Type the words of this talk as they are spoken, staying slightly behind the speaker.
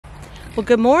Well,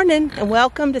 good morning and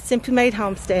welcome to Simply Made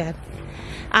Homestead.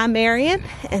 I'm Marian,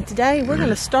 and today we're going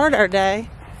to start our day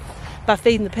by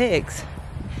feeding the pigs.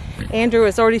 Andrew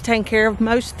has already taken care of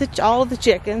all of the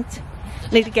chickens.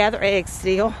 Need to gather eggs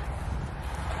still,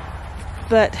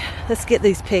 but let's get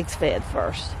these pigs fed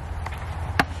first.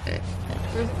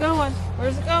 Where's it going?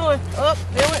 Where's it going? Oh,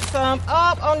 there went some.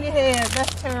 Up on your head.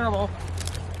 That's terrible.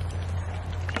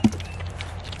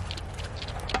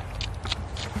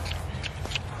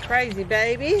 Crazy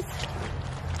babies.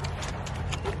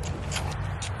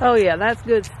 Oh yeah, that's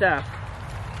good stuff.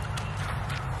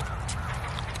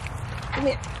 Come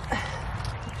here.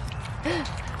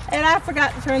 And I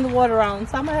forgot to turn the water on,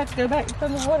 so I'm gonna have to go back and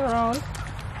turn the water on.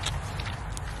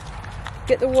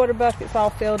 Get the water buckets all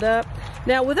filled up.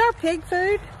 Now with our pig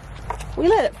food, we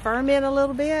let it ferment a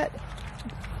little bit,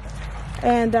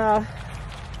 and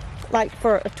like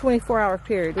for a 24-hour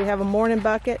period. We have a morning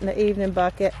bucket and an evening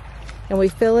bucket, and we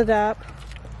fill it up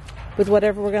with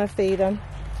whatever we're going to feed them.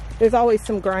 There's always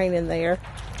some grain in there,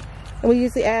 and we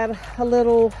usually add a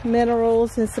little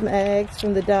minerals and some eggs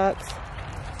from the ducks,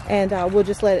 and we'll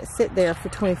just let it sit there for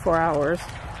 24 hours.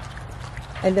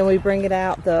 And then we bring it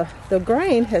out. The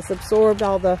grain has absorbed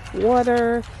all the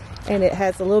water, and it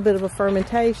has a little bit of a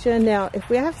fermentation. Now if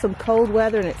we have some cold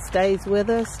weather and it stays with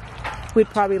us, we'd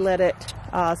probably let it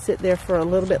sit there for a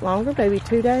little bit longer, maybe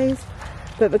 2 days.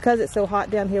 But because it's so hot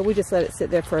down here, we just let it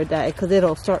sit there for a day, because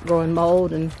it'll start growing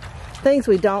mold and things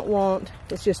we don't want.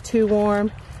 It's just too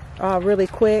warm really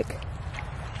quick.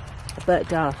 But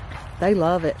they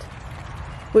love it,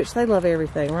 which they love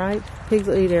everything, right? Pigs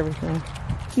will eat everything.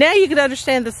 Now you can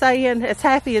understand the saying, as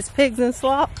happy as pigs in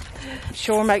slop.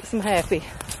 Sure makes them happy.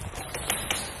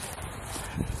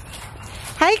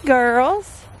 Hey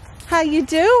girls, how you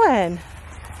doing?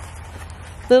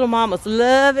 Little mamas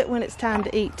love it when it's time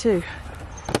to eat too.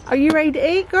 Are you ready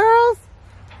to eat, girls?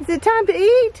 Is it time to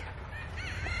eat?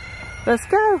 Let's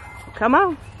go. Come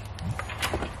on.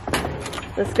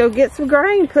 Let's go get some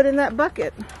grain, put in that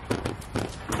bucket.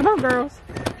 Come on, girls.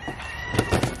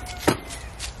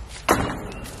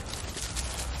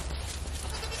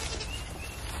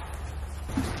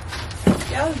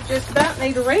 Y'all just about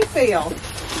need a refill.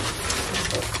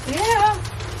 Yeah.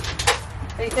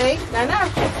 See?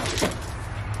 No.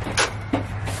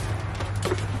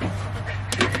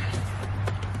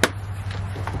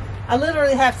 I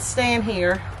literally have to stand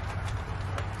here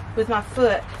with my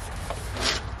foot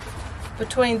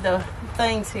between the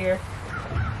things here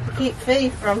to keep Fee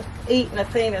from eating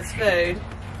Athena's food,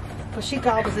 because she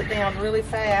gobbles it down really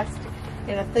fast,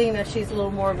 and Athena, she's a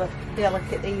little more of a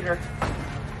delicate eater.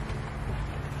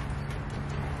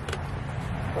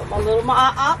 But my little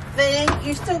Fee,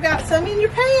 you still got some in your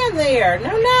pan there.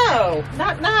 No,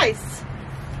 not nice.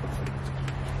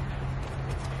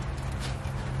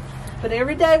 But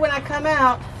every day when I come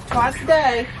out, twice a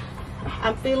day,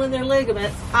 I'm feeling their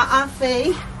ligaments.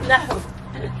 Fee. No.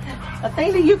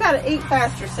 Athena, you gotta eat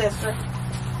faster, sister.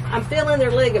 I'm feeling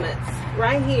their ligaments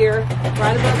right here,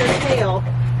 right above their tail.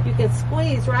 You can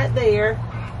squeeze right there.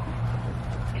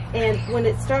 And when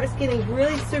it starts getting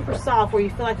really super soft, where you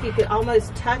feel like you can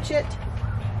almost touch it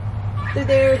through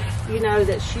there, you know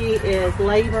that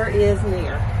labor is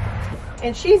near.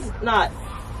 And she's not,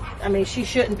 she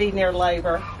shouldn't be near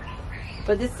labor.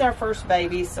 But this is our first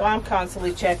baby, so I'm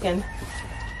constantly checking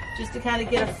just to kind of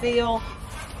get a feel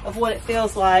of what it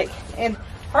feels like. And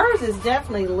hers is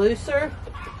definitely looser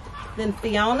than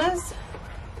Fiona's.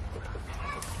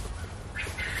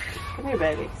 Come here,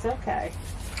 baby. It's okay.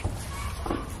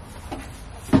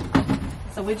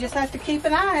 So we just have to keep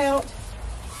an eye out.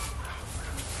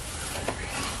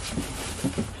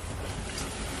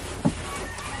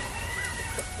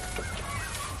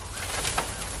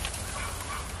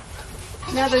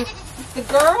 Now the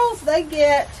girls, they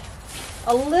get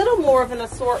a little more of an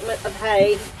assortment of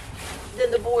hay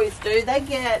than the boys do. They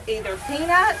get either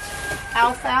peanut,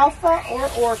 alfalfa,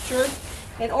 or orchard.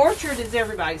 And orchard is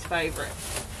everybody's favorite.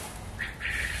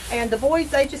 And the boys,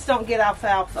 they just don't get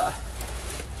alfalfa.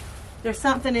 There's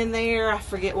something in there, I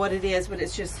forget what it is, but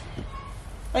it's just,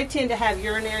 they tend to have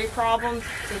urinary problems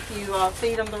if you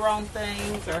feed them the wrong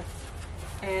things.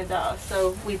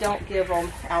 So we don't give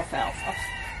them alfalfa.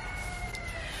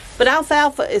 But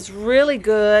alfalfa is really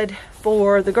good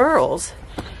for the girls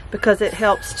because it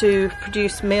helps to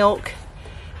produce milk,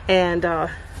 and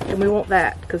we want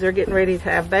that because they're getting ready to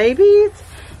have babies,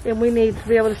 and we need to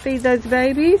be able to feed those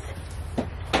babies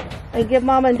and give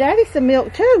Mama and Daddy some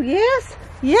milk too. Yes?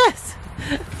 Yes.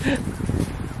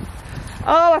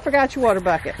 Oh, I forgot your water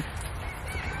bucket.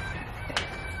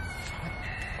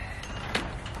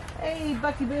 Hey,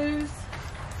 Bucky Boos.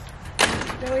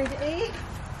 Ready to eat?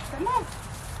 Come on.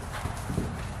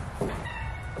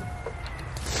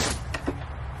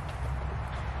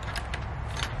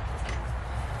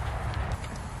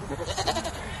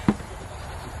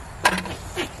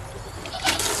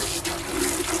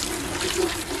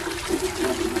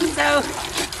 So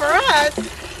for us,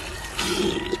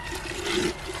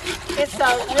 it's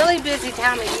a really busy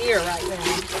time of year right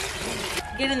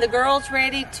now. Getting the girls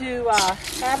ready to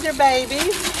have their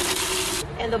babies.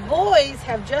 And the boys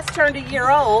have just turned a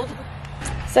year old.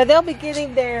 So they'll be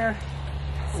getting their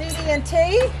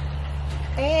CD&T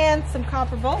and some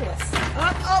copper bolus.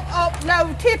 Oh,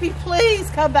 no, Tippy, please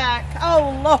come back.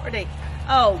 Oh, Lordy.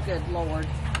 Oh, good Lord.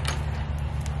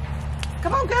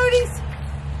 Come on, goaties.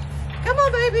 Come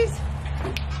on, babies.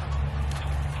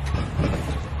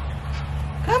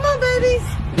 Come on, babies.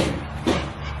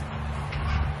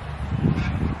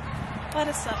 Why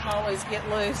does something always get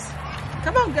loose?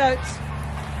 Come on, goats.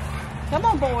 Come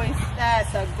on, boys.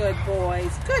 That's a good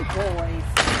boys. Good boys.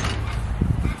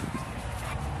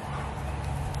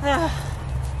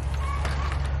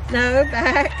 No,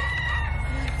 back.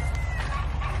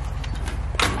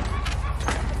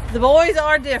 The boys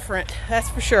are different, that's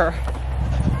for sure.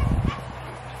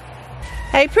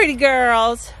 Hey, pretty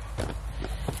girls.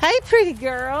 Hey, pretty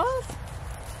girls.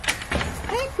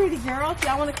 Hey, pretty girls.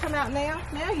 Y'all want to come out now?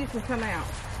 Now you can come out.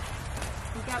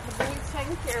 We got the boys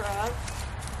taken care of.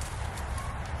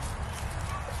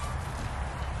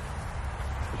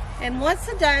 And once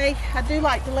a day, I do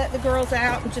like to let the girls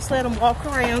out and just let them walk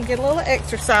around, get a little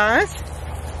exercise.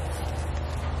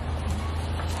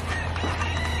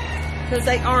 Because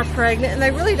they are pregnant and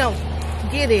they really don't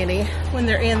get any when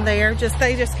they're in there.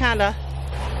 They just kind of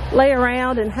lay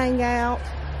around and hang out.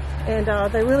 And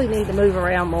they really need to move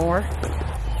around more.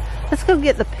 Let's go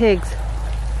get the pigs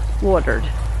watered.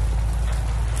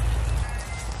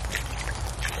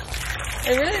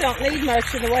 They really don't need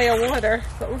much in the way of water,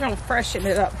 but we're going to freshen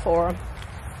it up for them.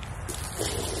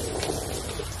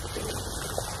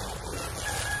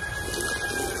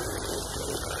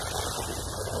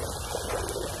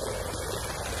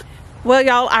 Well,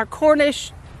 y'all, our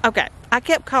Cornish, okay, I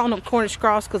kept calling them Cornish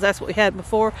cross because that's what we had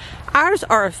before. Ours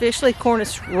are officially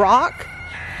Cornish rock,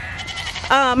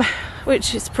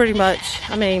 which is pretty much,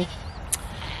 I mean,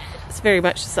 it's very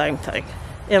much the same thing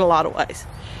in a lot of ways.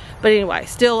 But anyway,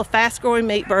 still a fast-growing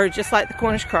meat bird, just like the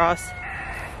Cornish cross.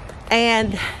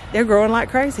 And they're growing like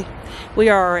crazy. We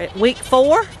are at week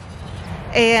 4,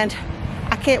 and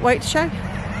I can't wait to show you.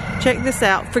 Check this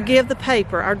out. Forgive the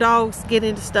paper. Our dogs get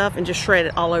into stuff and just shred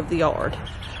it all over the yard.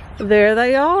 There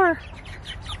they are.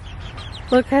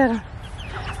 Look at them.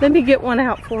 Let me get one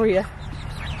out for you.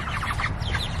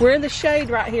 We're in the shade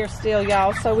right here still,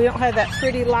 y'all, so we don't have that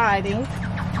pretty lighting.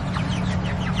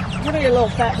 Come here, little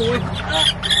fat boy.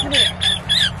 Come here.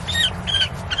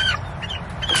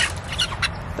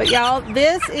 But y'all,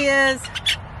 this is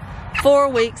 4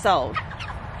 weeks old.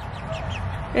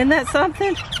 Isn't that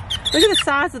something? Look at the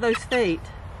size of those feet.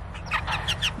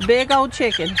 Big old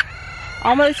chicken.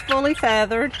 Almost fully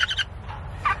feathered.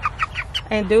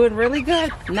 And doing really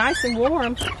good. Nice and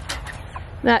warm.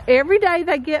 Now, every day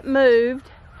they get moved,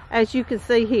 as you can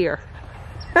see here.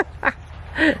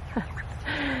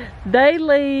 They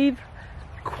leave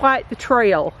quite the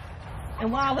trail.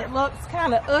 And while it looks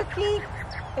kind of ooky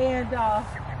and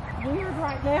weird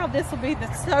right now, this will be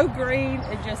so green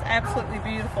and just absolutely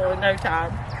beautiful in no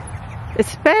time.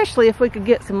 Especially if we could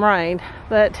get some rain,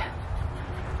 but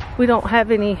we don't have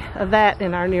any of that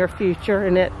in our near future,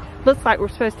 and it looks like we're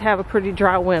supposed to have a pretty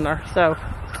dry winter. So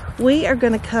we are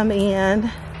going to come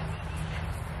in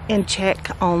and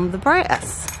check on the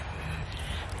brass.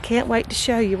 Can't wait to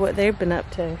show you what they've been up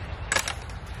to.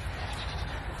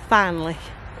 Finally.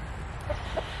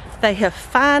 They have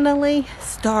finally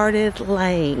started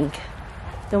laying.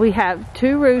 So we have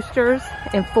 2 roosters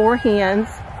and 4 hens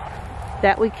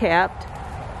that we kept.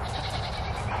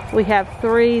 We have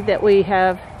 3 that we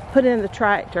have put in the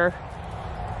tractor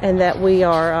and that we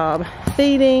are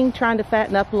feeding, trying to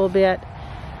fatten up a little bit,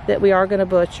 that we are going to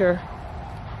butcher.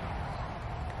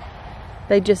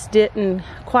 They just didn't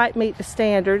quite meet the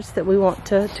standards that we want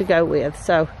to go with.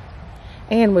 So,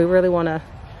 and we really want to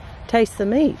taste the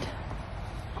meat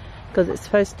because it's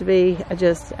supposed to be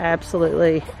just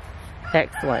absolutely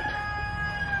excellent.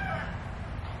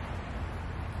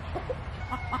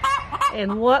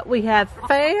 And what we have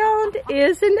found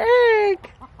is an egg.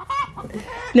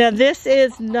 Now this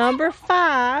is number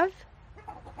 5.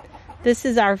 This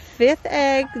is our 5th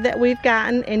egg that we've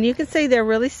gotten, and you can see they're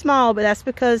really small, but that's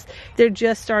because they're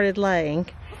just started laying.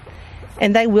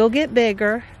 And they will get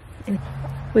bigger.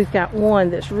 We've got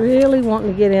one that's really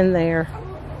wanting to get in there.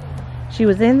 She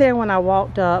was in there when I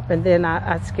walked up, and then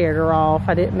I scared her off.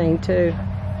 I didn't mean to.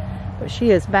 But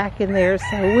she is back in there,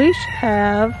 so we should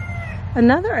have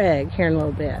another egg here in a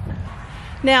little bit.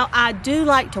 Now, I do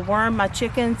like to worm my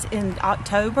chickens in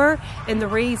October, and the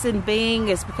reason being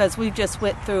is because we just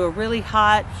went through a really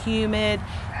hot, humid,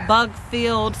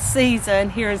 bug-filled season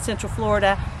here in Central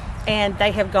Florida, and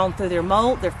they have gone through their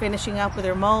molt. They're finishing up with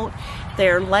their molt.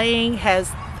 Their laying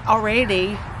has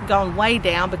already gone way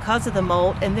down because of the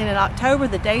molt, and then in October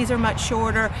the days are much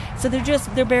shorter, so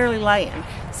they're barely laying.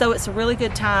 So it's a really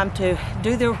good time to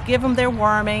give them their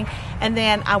worming, and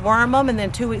then I worm them, and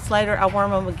then 2 weeks later I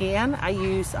worm them again. I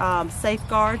use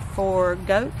Safeguard for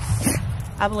goats,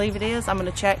 I believe it is. I'm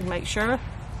going to check and make sure.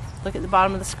 Look at the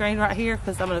bottom of the screen right here,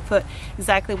 because I'm going to put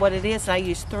exactly what it is. And I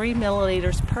use 3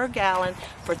 milliliters per gallon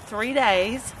for 3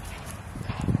 days,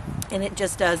 and it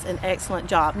just does an excellent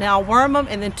job. Now I'll worm them,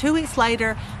 and then 2 weeks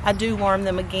later I do worm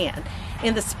them again.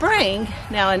 In the spring,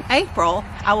 now in April,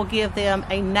 I will give them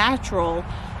a natural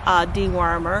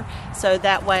dewormer, so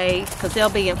that way, because they'll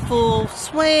be in full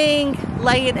swing,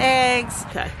 laying eggs.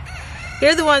 Okay, here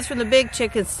are the ones from the big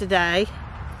chickens today.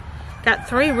 Got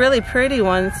 3 really pretty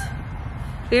ones,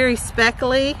 very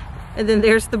speckly, and then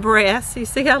there's the breast. You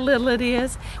see how little it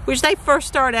is? Which they first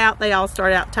start out, they all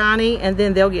start out tiny, and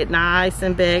then they'll get nice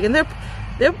and big, and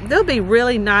they'll be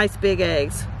really nice big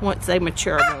eggs once they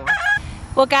mature more.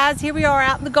 Well guys, here we are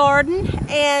out in the garden,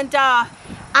 and I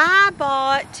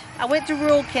went to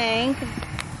Rural King,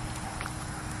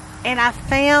 and I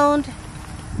found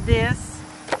this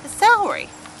celery.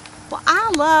 Well,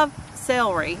 I love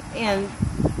celery in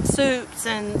soups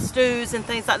and stews and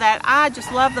things like that. I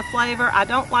just love the flavor. I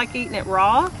don't like eating it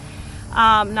raw,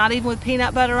 not even with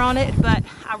peanut butter on it, but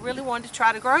I really wanted to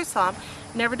try to grow some.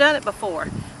 Never done it before.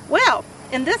 Well,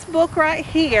 in this book right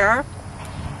here,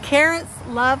 Carrots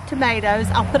Love Tomatoes,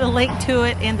 I'll put a link to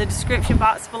it in the description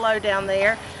box below down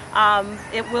there.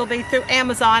 It will be through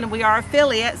Amazon, and we are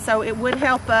affiliates, so it would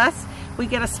help us. We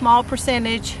get a small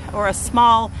percentage or a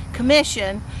small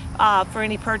commission for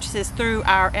any purchases through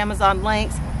our Amazon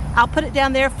links. I'll put it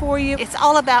down there for you. It's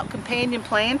all about companion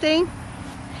planting,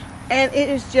 and it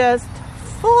is just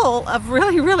full of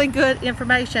really, really good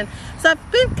information. So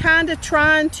I've been kind of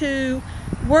trying to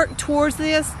work towards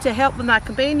this to help with my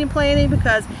companion planting,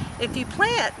 because if you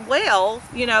plant well,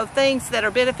 you know, things that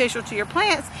are beneficial to your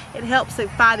plants, it helps them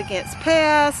fight against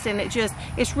pests, and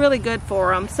it's really good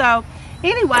for them. So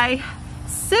anyway,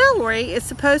 celery is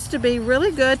supposed to be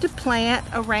really good to plant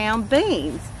around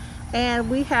beans, and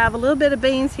we have a little bit of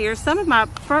beans here. Some of my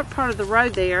front part of the row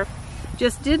there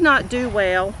just did not do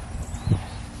well,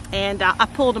 and I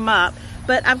pulled them up,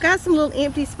 but I've got some little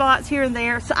empty spots here and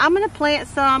there, so I'm going to plant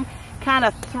some kind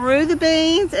of through the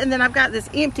beans, and then I've got this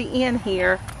empty in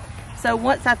here, so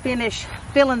once I finish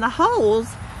filling the holes,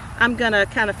 I'm going to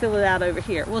kind of fill it out over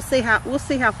here. We'll see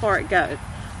how far it goes.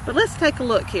 But let's take a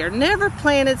look here. Never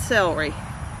planted celery.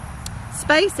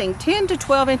 Spacing 10 to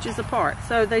 12 inches apart,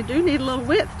 so they do need a little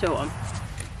width to them.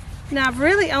 Now I've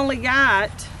really only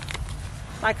got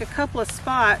like a couple of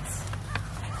spots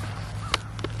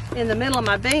in the middle of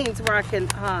my beans where I can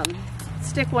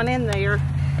stick one in there.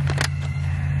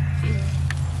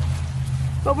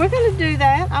 But we're going to do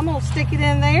that. I'm going to stick it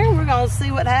in there, and we're going to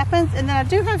see what happens. And then I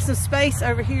do have some space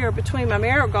over here between my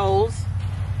marigolds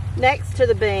next to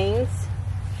the beans,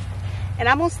 and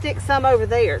I'm going to stick some over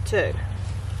there too.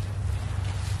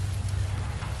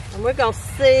 And we're going to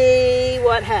see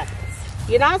what happens.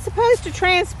 You're not supposed to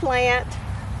transplant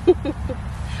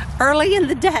early in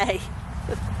the day.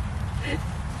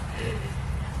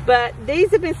 But these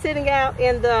have been sitting out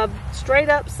in the straight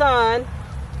up sun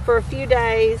for a few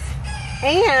days,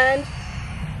 and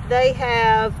they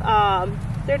have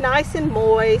they're nice and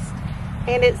moist,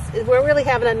 and we're really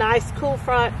having a nice cool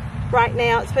front right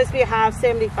now. It's supposed to be a high of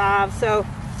 75, so,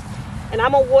 and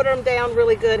I'm gonna water them down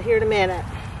really good here in a minute.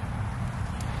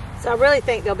 So I really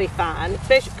think they'll be fine,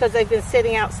 especially because they've been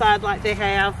sitting outside like they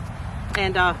have,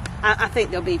 and I think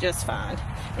they'll be just fine.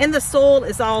 And the soil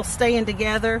is all staying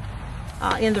together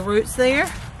in the roots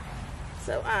there.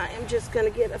 So I am just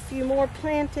going to get a few more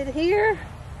planted here.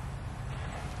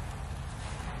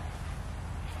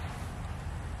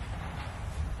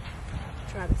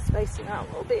 Try to space it out a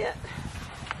little bit.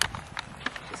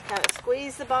 Just kind of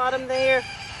squeeze the bottom there,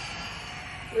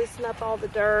 loosen up all the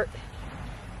dirt.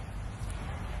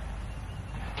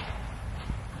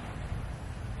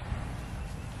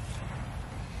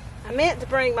 I meant to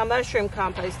bring my mushroom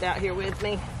compost out here with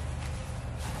me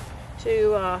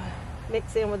to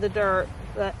mix in with the dirt,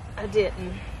 but I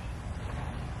didn't.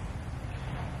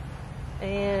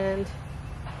 And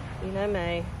you know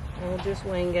me, we'll just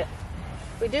wing it.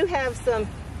 We do have some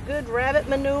good rabbit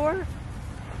manure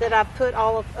that I've put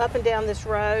all up and down this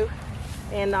row,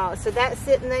 and so that's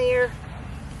sitting there.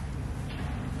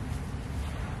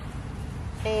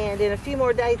 And in a few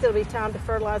more days it'll be time to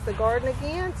fertilize the garden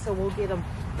again, so we'll get them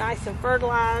nice and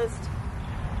fertilized.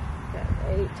 Got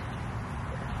 8.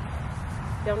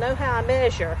 You'll know how I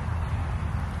measure.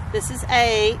 This is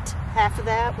 8. Half of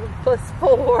that plus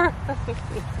 4.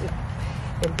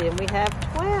 And then we have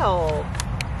 12.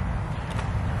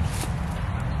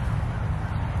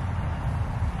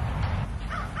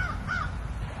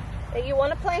 And you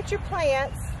want to plant your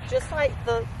plants just like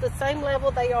the same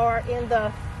level they are in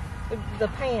the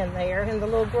pan there, in the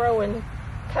little growing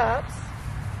cups.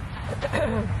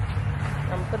 I'm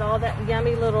going to put all that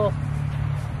yummy little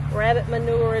rabbit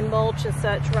manure and mulch and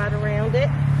such right around it.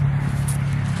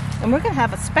 And we're going to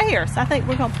have a spare, so I think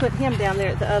we're going to put him down there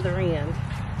at the other end.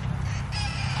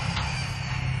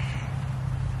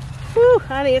 Whew,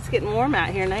 honey, it's getting warm out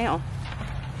here now.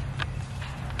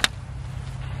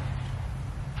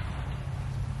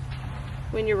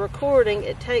 When you're recording,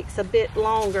 it takes a bit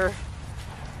longer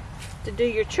to do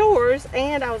your chores,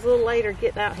 and I was a little later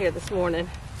getting out here this morning.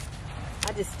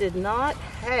 I just did not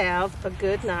have a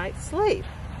good night's sleep,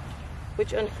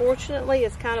 which unfortunately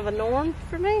is kind of a norm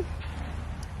for me.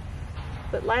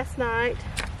 But last night,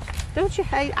 don't you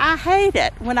hate, I hate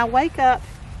it when I wake up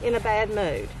in a bad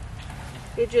mood.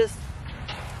 It just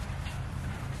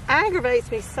aggravates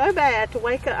me so bad to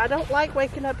wake up. I don't like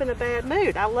waking up in a bad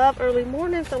mood. I love early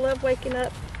mornings. I love waking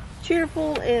up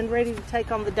cheerful and ready to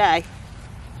take on the day.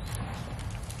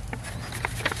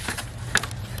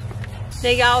 Now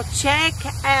y'all, check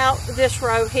out this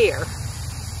row here.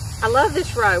 I love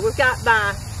this row. We've got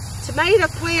my tomato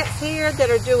plants here that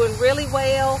are doing really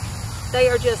well. They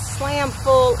are just slam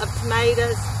full of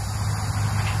tomatoes.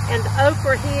 And the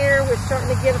okra here, we're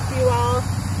starting to get a few off.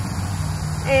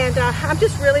 And I'm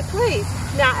just really pleased.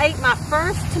 Now, I ate my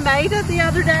first tomato the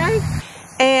other day,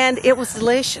 and it was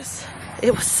delicious.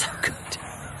 It was so good.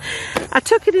 I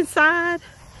took it inside,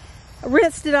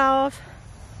 rinsed it off,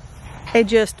 and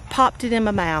just popped it in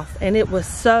my mouth. And it was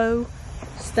so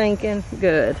stinking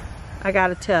good, I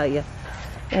gotta tell you.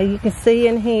 Now, you can see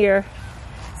in here,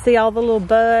 see all the little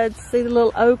buds, see the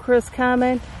little okras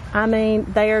coming. I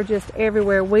mean, they are just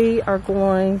everywhere. We are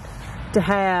going to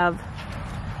have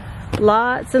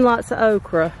lots and lots of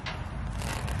okra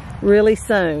really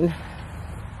soon.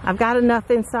 I've got enough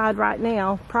inside right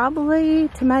now, probably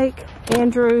to make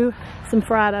Andrew some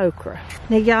fried okra.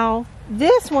 Now y'all,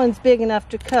 this one's big enough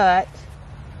to cut,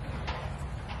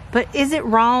 but is it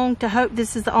wrong to hope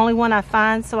this is the only one I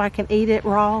find so I can eat it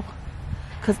raw?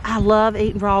 Because I love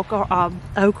eating raw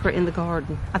okra in the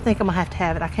garden. I think I'm gonna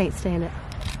have it. I can't stand it.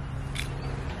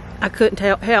 I couldn't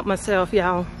help myself,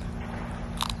 y'all.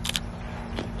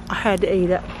 I had to eat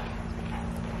it.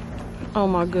 Oh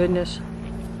my goodness.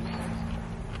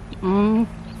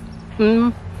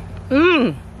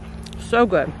 So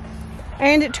good.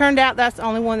 And it turned out that's the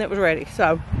only one that was ready,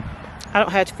 so I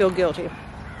don't have to feel guilty.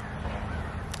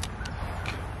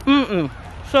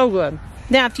 So good.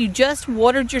 Now, if you just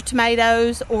watered your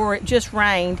tomatoes or it just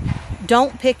rained,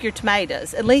 don't pick your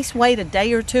tomatoes. At least wait a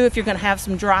day or two if you're going to have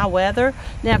some dry weather.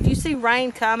 Now, if you see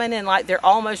rain coming and like they're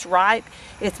almost ripe,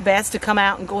 it's best to come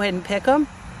out and go ahead and pick them.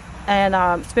 And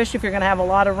especially if you're going to have a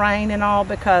lot of rain and all,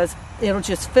 because it'll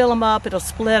just fill them up, it'll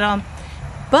split them.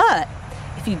 But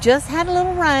if you just had a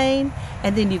little rain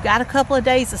and then you've got a couple of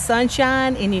days of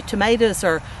sunshine and your tomatoes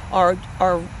are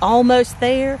almost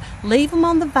there, leave them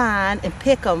on the vine and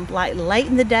pick them like late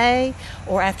in the day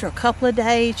or after a couple of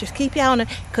days. Just keep you on it,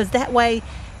 because that way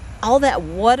all that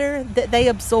water that they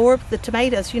absorb, the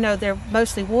tomatoes, you know, they're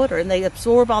mostly water, and they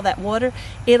absorb all that water.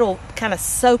 It'll kind of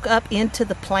soak up into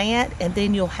the plant, and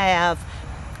then you'll have,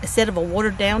 instead of a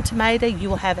watered down tomato, you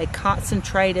will have a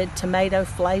concentrated tomato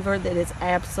flavor that is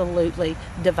absolutely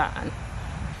divine.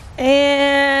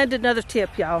 And another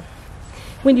tip, y'all.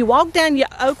 When you walk down your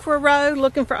okra road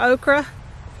looking for okra,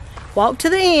 walk to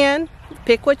the end,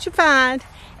 pick what you find,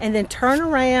 and then turn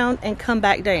around and come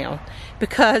back down,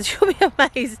 because you'll be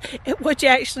amazed at what you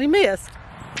actually missed.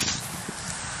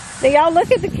 Now y'all,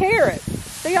 look at the carrots.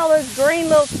 See all those green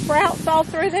little sprouts all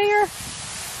through there?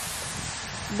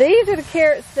 These are the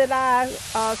carrots that I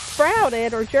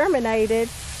sprouted or germinated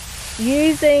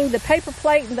using the paper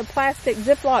plate and the plastic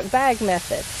Ziploc bag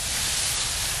method.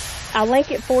 I'll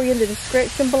link it for you in the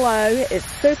description below. It's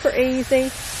super easy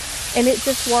and it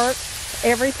just works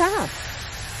every time.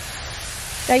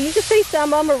 Now you can see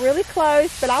some of them are really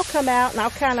close, but I'll come out and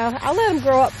I'll let them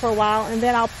grow up for a while, and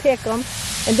then I'll pick them,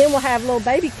 and then we'll have little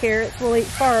baby carrots we'll eat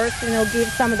first, and it'll give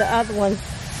some of the other ones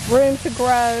room to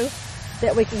grow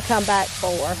that we can come back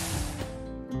for.